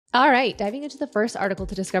All right, diving into the first article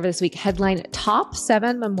to discover this week, headline Top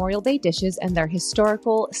 7 Memorial Day Dishes and Their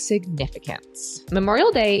Historical Significance.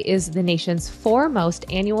 Memorial Day is the nation's foremost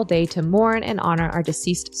annual day to mourn and honor our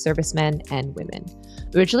deceased servicemen and women.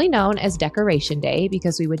 Originally known as Decoration Day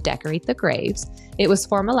because we would decorate the graves, it was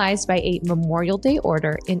formalized by a Memorial Day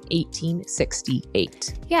order in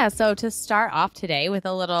 1868. Yeah, so to start off today with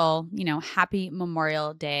a little, happy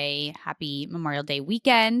Memorial Day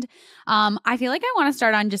weekend, I feel like I want to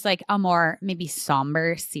start on just like a more maybe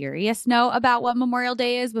somber, serious note about what Memorial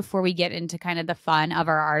Day is before we get into kind of the fun of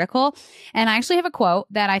our article. And I actually have a quote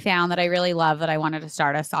that I found that I really love that I wanted to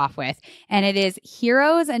start us off with. And it is,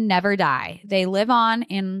 "Heroes never die. They live on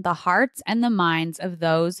in the hearts and the minds of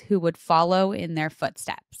those who would follow in their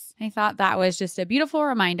footsteps." I thought that was just a beautiful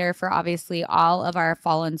reminder for obviously all of our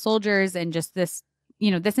fallen soldiers, and just this,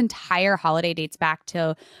 this entire holiday dates back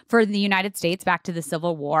to, for the United States, back to the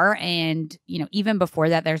Civil War. And, even before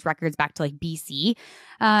that, there's records back to like BC.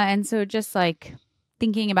 And so just like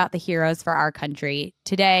thinking about the heroes for our country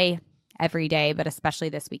today, every day, but especially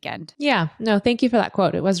this weekend. Yeah, no, thank you for that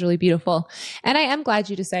quote. It was really beautiful. And I am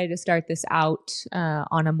glad you decided to start this out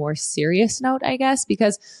on a more serious note, I guess,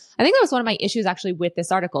 because I think that was one of my issues actually with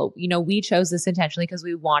this article. We chose this intentionally because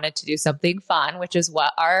we wanted to do something fun, which is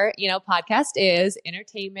what our, podcast is.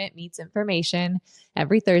 Entertainment meets information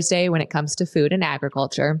every Thursday when it comes to food and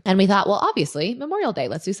agriculture. And we thought, well, obviously Memorial Day,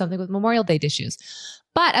 let's do something with Memorial Day dishes.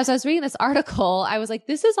 But as I was reading this article, I was like,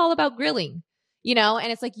 this is all about grilling.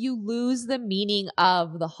 And it's like you lose the meaning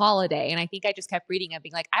of the holiday. And I think I just kept reading and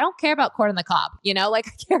being like, I don't care about corn on the cob, I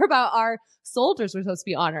care about our soldiers we're supposed to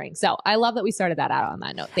be honoring. So I love that we started that out on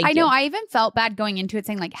that note. Thank you. I know. I even felt bad going into it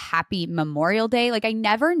saying like Happy Memorial Day. Like I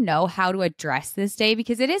never know how to address this day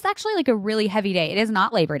because it is actually like a really heavy day. It is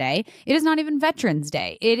not Labor Day. It is not even Veterans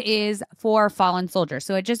Day. It is for fallen soldiers.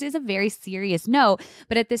 So it just is a very serious note.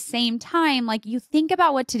 But at the same time, like you think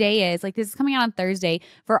about what today is, like this is coming out on Thursday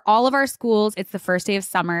for all of our schools. It's the first day of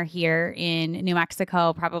summer here in New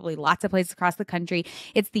Mexico, probably lots of places across the country.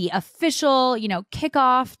 It's the official,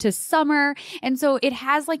 kickoff to summer. And so it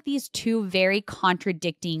has like these two very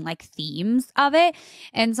contradicting like themes of it.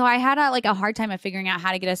 And so I had a hard time of figuring out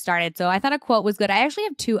how to get us started. So I thought a quote was good. I actually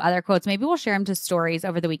have two other quotes. Maybe we'll share them to stories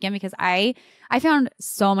over the weekend because I found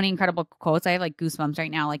so many incredible quotes. I have like goosebumps right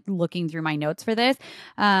now, like looking through my notes for this,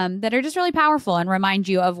 that are just really powerful and remind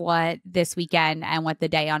you of what this weekend and what the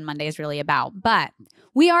day on Monday is really about. But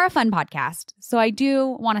we are a fun podcast, so I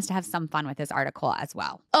do want us to have some fun with this article as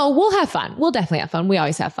well. Oh, we'll have fun. We'll definitely have fun. We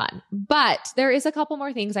always have fun. But there is a couple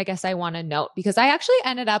more things I guess I want to note because I actually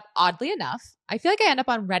ended up, oddly enough, I feel like I end up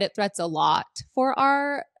on Reddit threads a lot for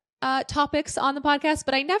our topics on the podcast,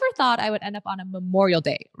 but I never thought I would end up on a Memorial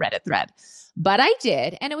Day Reddit thread. But I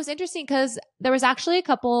did. And it was interesting because there was actually a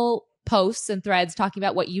couple posts and threads talking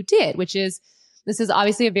about what you did, which is, this is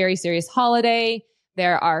obviously a very serious holiday.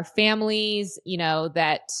 There are families,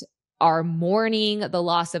 that are mourning the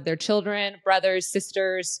loss of their children, brothers,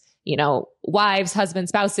 sisters, wives, husbands,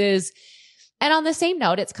 spouses. And on the same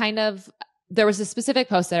note, it's kind of, there was a specific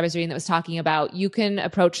post that I was reading that was talking about you can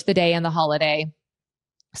approach the day and the holiday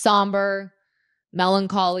somber,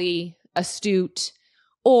 melancholy, astute,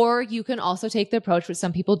 or you can also take the approach, which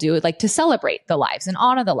some people do, like to celebrate the lives and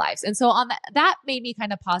honor the lives. And so on that made me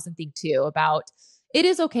kind of pause and think too about it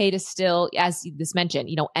is okay to still, as this mentioned,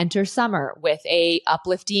 enter summer with a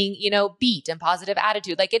uplifting, beat and positive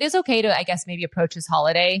attitude. Like it is okay to, I guess, maybe approach this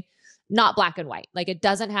holiday, not black and white. Like it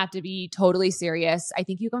doesn't have to be totally serious. I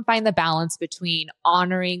think you can find the balance between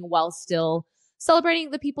honoring while still celebrating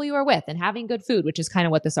the people you are with and having good food, which is kind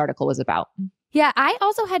of what this article was about. Yeah, I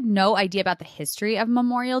also had no idea about the history of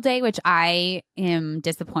Memorial Day, which I am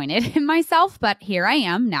disappointed in myself. But here I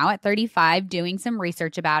am now at 35 doing some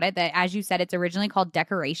research about it. That, as you said, it's originally called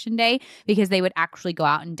Decoration Day because they would actually go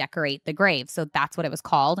out and decorate the grave. So that's what it was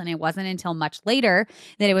called. And it wasn't until much later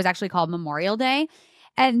that it was actually called Memorial Day.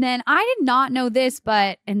 And then I did not know this,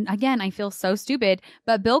 and again, I feel so stupid,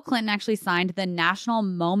 but Bill Clinton actually signed the National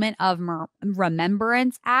Moment of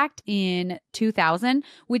Remembrance Act in 2000,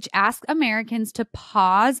 which asked Americans to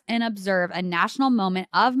pause and observe a national moment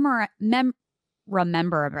of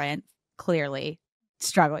remembrance. Clearly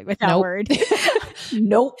struggling with that word.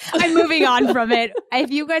 Nope. I'm moving on from it.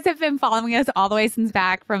 If you guys have been following us all the way since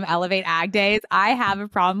back from Elevate Ag Days, I have a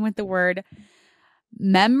problem with the word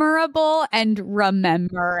memorable and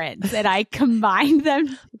remembrance, and I combined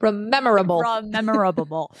them. Rememberable.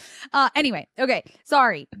 Anyway, okay,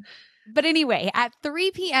 sorry. But anyway, at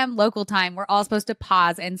 3 p.m. local time, we're all supposed to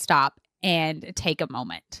pause and stop and take a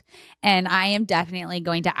moment. And I am definitely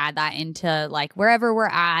going to add that into like wherever we're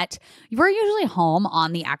at. We're usually home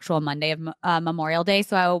on the actual Monday of Memorial Day.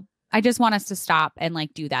 So I just want us to stop and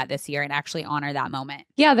like do that this year and actually honor that moment.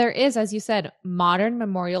 Yeah, there is, as you said, modern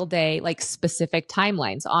Memorial Day, like specific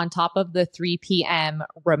timelines on top of the 3 p.m.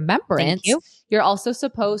 remembrance. Thank you. You're also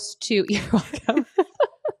supposed to, you're welcome.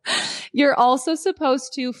 You're also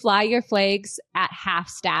supposed to fly your flags at half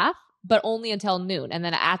staff, but only until noon. And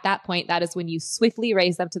then at that point, that is when you swiftly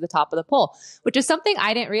raise them to the top of the pole, which is something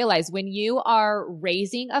I didn't realize. When you are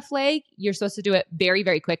raising a flag, you're supposed to do it very,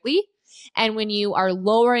 very quickly. And when you are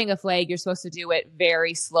lowering a flag, you're supposed to do it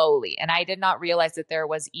very slowly. And I did not realize that there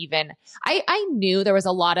was even, I knew there was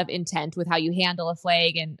a lot of intent with how you handle a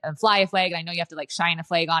flag and fly a flag. And I know you have to like shine a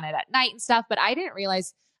flag on it at night and stuff, but I didn't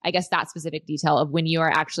realize, I guess, that specific detail of when you are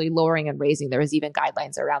actually lowering and raising. There was even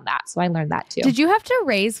guidelines around that. So I learned that too. Did you have to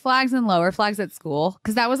raise flags and lower flags at school?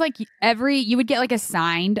 Because that was like you would get like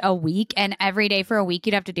assigned a week, and every day for a week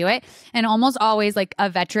you'd have to do it. And almost always like one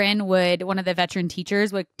of the veteran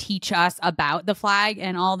teachers would teach us about the flag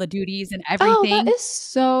and all the duties and everything. Oh, that is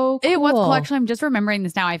so cool. It was cool. Actually, I'm just remembering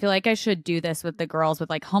this now. I feel like I should do this with the girls with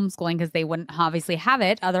like homeschooling because they wouldn't obviously have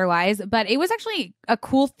it otherwise. But it was actually a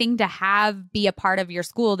cool thing to have be a part of your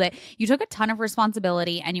school, that you took a ton of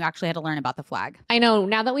responsibility and you actually had to learn about the flag. I know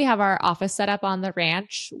now that we have our office set up on the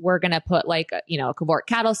ranch, we're going to put like, a Kovarik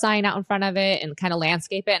cattle sign out in front of it and kind of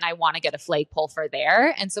landscape it. And I want to get a flagpole for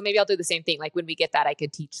there. And so maybe I'll do the same thing. Like when we get that, I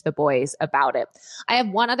could teach the boys about it. I have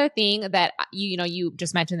one other thing that, you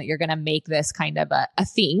just mentioned that you're going to make this kind of a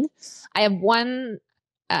thing. I have one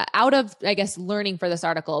out of, I guess, learning for this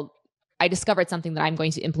article, I discovered something that I'm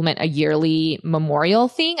going to implement, a yearly memorial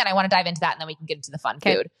thing. And I want to dive into that and then we can get into the fun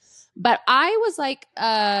food. But I was like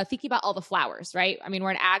thinking about all the flowers, right? I mean,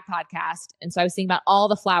 we're an ag podcast. And so I was thinking about all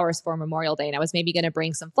the flowers for Memorial Day. And I was maybe going to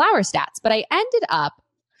bring some flower stats. But I ended up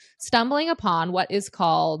stumbling upon what is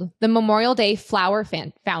called the Memorial Day Flower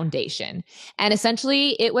Foundation. And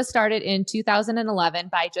essentially it was started in 2011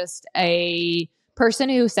 by just a person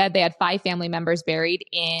who said they had 5 family members buried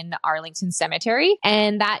in Arlington Cemetery.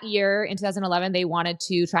 And that year in 2011, they wanted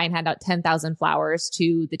to try and hand out 10,000 flowers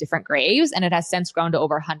to the different graves. And it has since grown to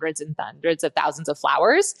over hundreds and hundreds of thousands of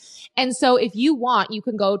flowers. And so if you want, you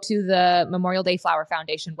can go to the Memorial Day Flower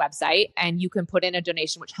Foundation website and you can put in a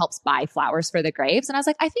donation, which helps buy flowers for the graves. And I was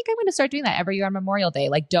like, I think I'm going to start doing that every year on Memorial Day,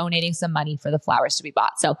 like donating some money for the flowers to be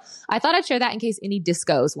bought. So I thought I'd share that in case any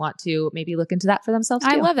discos want to maybe look into that for themselves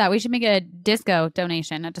too. I love that. We should make a disco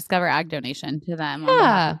donation, a Discover Ag donation to them.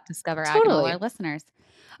 Yeah, Discover Ag and all our listeners.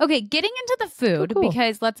 Okay, getting into the food,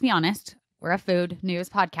 because let's be honest, we're a food news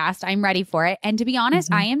podcast. I'm ready for it. And to be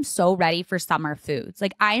honest, I am so ready for summer foods.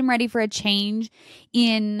 Like I am ready for a change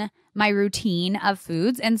in my routine of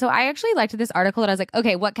foods. And so I actually liked this article that I was like,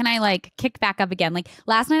 okay, what can I like kick back up again? Like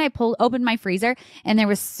last night I opened my freezer and there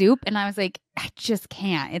was soup and I was like, I just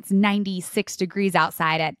can't. It's 96 degrees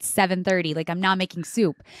outside at 7:30. Like I'm not making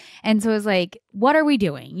soup. And so I was like, what are we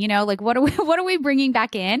doing? Like what are we bringing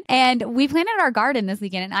back in? And we planted our garden this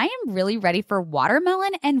weekend and I am really ready for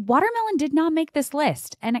watermelon, and watermelon did not make this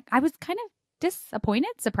list. And I was kind of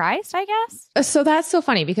disappointed, surprised, I guess. So that's so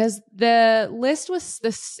funny because the list was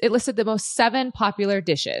it listed the most 7 popular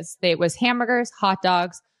dishes. It was hamburgers, hot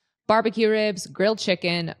dogs, barbecue ribs, grilled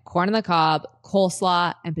chicken, corn on the cob,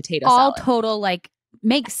 coleslaw, and potato salad. All total like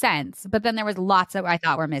makes sense. But then there was lots that I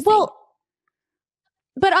thought were missing. Well,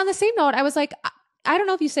 but on the same note, I was like, I don't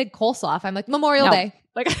know if you said coleslaw. If I'm like Memorial Day.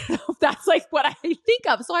 Like, I don't know if that's like what I think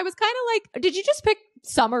of. So I was kind of like, did you just pick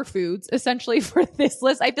summer foods essentially for this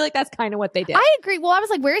list? I feel like that's kind of what they did. I agree. Well, I was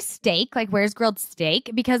like, where's steak? Like, where's grilled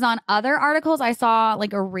steak? Because on other articles, I saw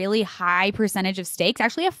like a really high percentage of steaks.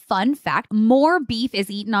 Actually, a fun fact, more beef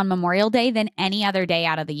is eaten on Memorial Day than any other day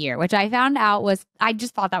out of the year, which I found out I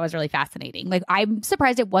just thought that was really fascinating. Like, I'm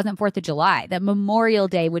surprised it wasn't 4th of July, that Memorial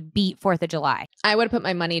Day would beat 4th of July. I would have put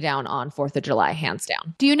my money down on 4th of July, hands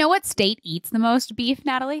down. Do you know what state eats the most beef,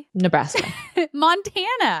 Natalie? Nebraska.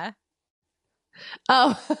 Montana.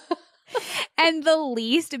 Oh. And the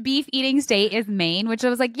least beef eating state is Maine, which I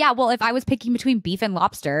was like, yeah, well, if I was picking between beef and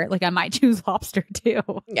lobster, like I might choose lobster too.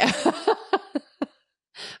 Yeah.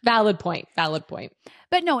 Valid point.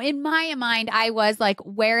 But no, in my mind, I was like,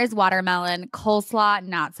 where is watermelon? Coleslaw,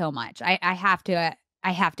 not so much. I have to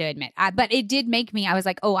admit. But it did make me, I was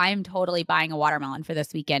like, oh, I am totally buying a watermelon for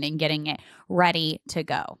this weekend and getting it ready to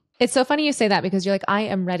go. It's so funny you say that because you're like, I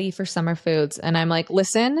am ready for summer foods. And I'm like,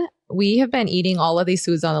 listen, we have been eating all of these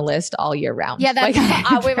foods on the list all year round. Yeah, that's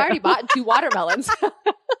like, we've already bought 2 watermelons.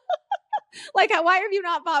 Like, why have you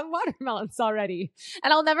not bought watermelons already?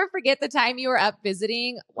 And I'll never forget the time you were up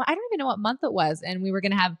visiting. Well, I don't even know what month it was. And we were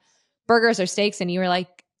going to have burgers or steaks. And you were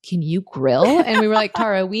like, can you grill? And we were like,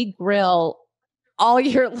 Tara, we grill all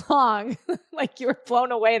year long. Like you were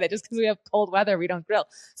blown away that just because we have cold weather, we don't grill.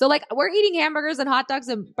 So like we're eating hamburgers and hot dogs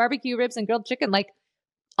and barbecue ribs and grilled chicken like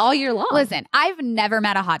all year long. Listen, I've never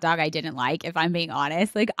met a hot dog I didn't like, if I'm being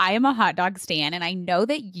honest. Like, I am a hot dog stan, and I know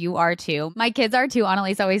that you are too. My kids are too.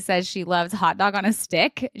 Annalise always says she loves hot dog on a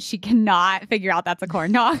stick. She cannot figure out that's a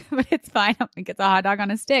corn dog, but it's fine. I think it's a hot dog on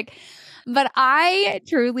a stick. But I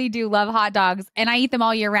truly do love hot dogs, and I eat them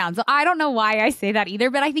all year round. So I don't know why I say that either,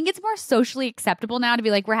 but I think it's more socially acceptable now to be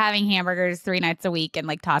like, we're having hamburgers 3 nights a week and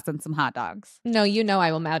like toss in some hot dogs. No, you know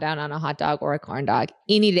I will mow down on a hot dog or a corn dog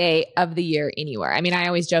any day of the year, anywhere. I mean, I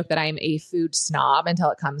always joke that I'm a food snob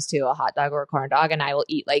until it comes to a hot dog or a corn dog, and I will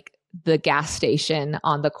eat like the gas station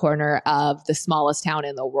on the corner of the smallest town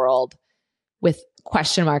in the world with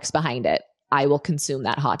question marks behind it. I will consume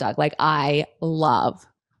that hot dog. Like I love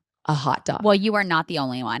a hot dog. Well, you are not the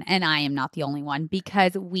only one, and I am not the only one,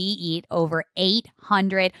 because we eat over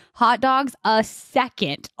 800 hot dogs a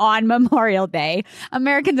second on Memorial Day.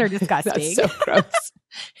 Americans are disgusting. That's so gross.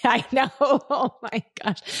 I know. Oh my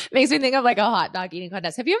gosh. Makes me think of like a hot dog eating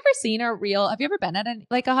contest. Have you ever been at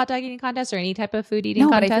a hot dog eating contest or any type of food eating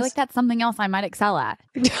contest? But I feel like that's something else I might excel at.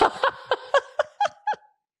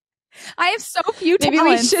 I have so few talents.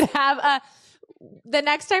 Maybe we should have the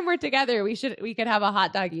next time we're together, we could have a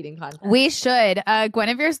hot dog eating contest. We should.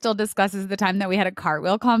 Guinevere still discusses the time that we had a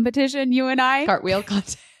cartwheel competition, you and I. Cartwheel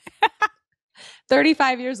contest.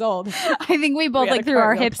 35 years old. I think we both like threw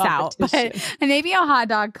our hips out, but maybe a hot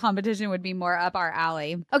dog competition would be more up our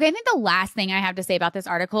alley. Okay, I think the last thing I have to say about this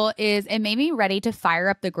article is it made me ready to fire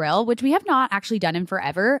up the grill, which we have not actually done in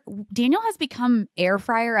forever. Daniel has become air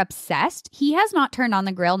fryer obsessed. He has not turned on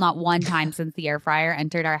the grill not one time since the air fryer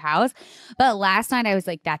entered our house. But last night I was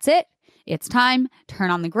like, that's it. It's time,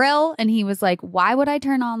 turn on the grill. And he was like, why would I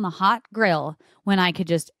turn on the hot grill when I could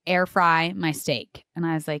just air fry my steak? And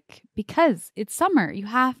I was like, because it's summer. You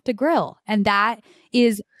have to grill. And that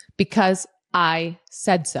is because I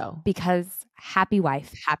said so. Because happy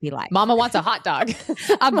wife, happy life. Mama wants a hot dog.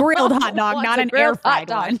 A grilled hot dog, not an air fried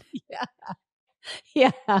one. Yeah.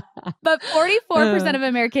 Yeah. But 44% of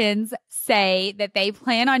Americans say that they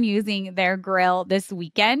plan on using their grill this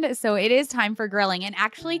weekend. So it is time for grilling. And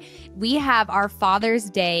actually, we have our Father's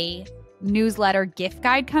Day newsletter gift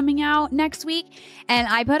guide coming out next week. And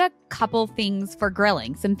I put a couple things for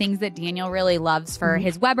grilling, some things that Daniel really loves for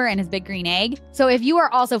his Weber and his Big Green Egg. So if you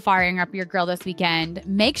are also firing up your grill this weekend,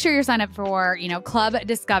 make sure you're signed up for, Club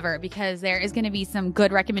Discover, because there is going to be some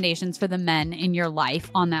good recommendations for the men in your life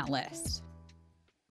on that list.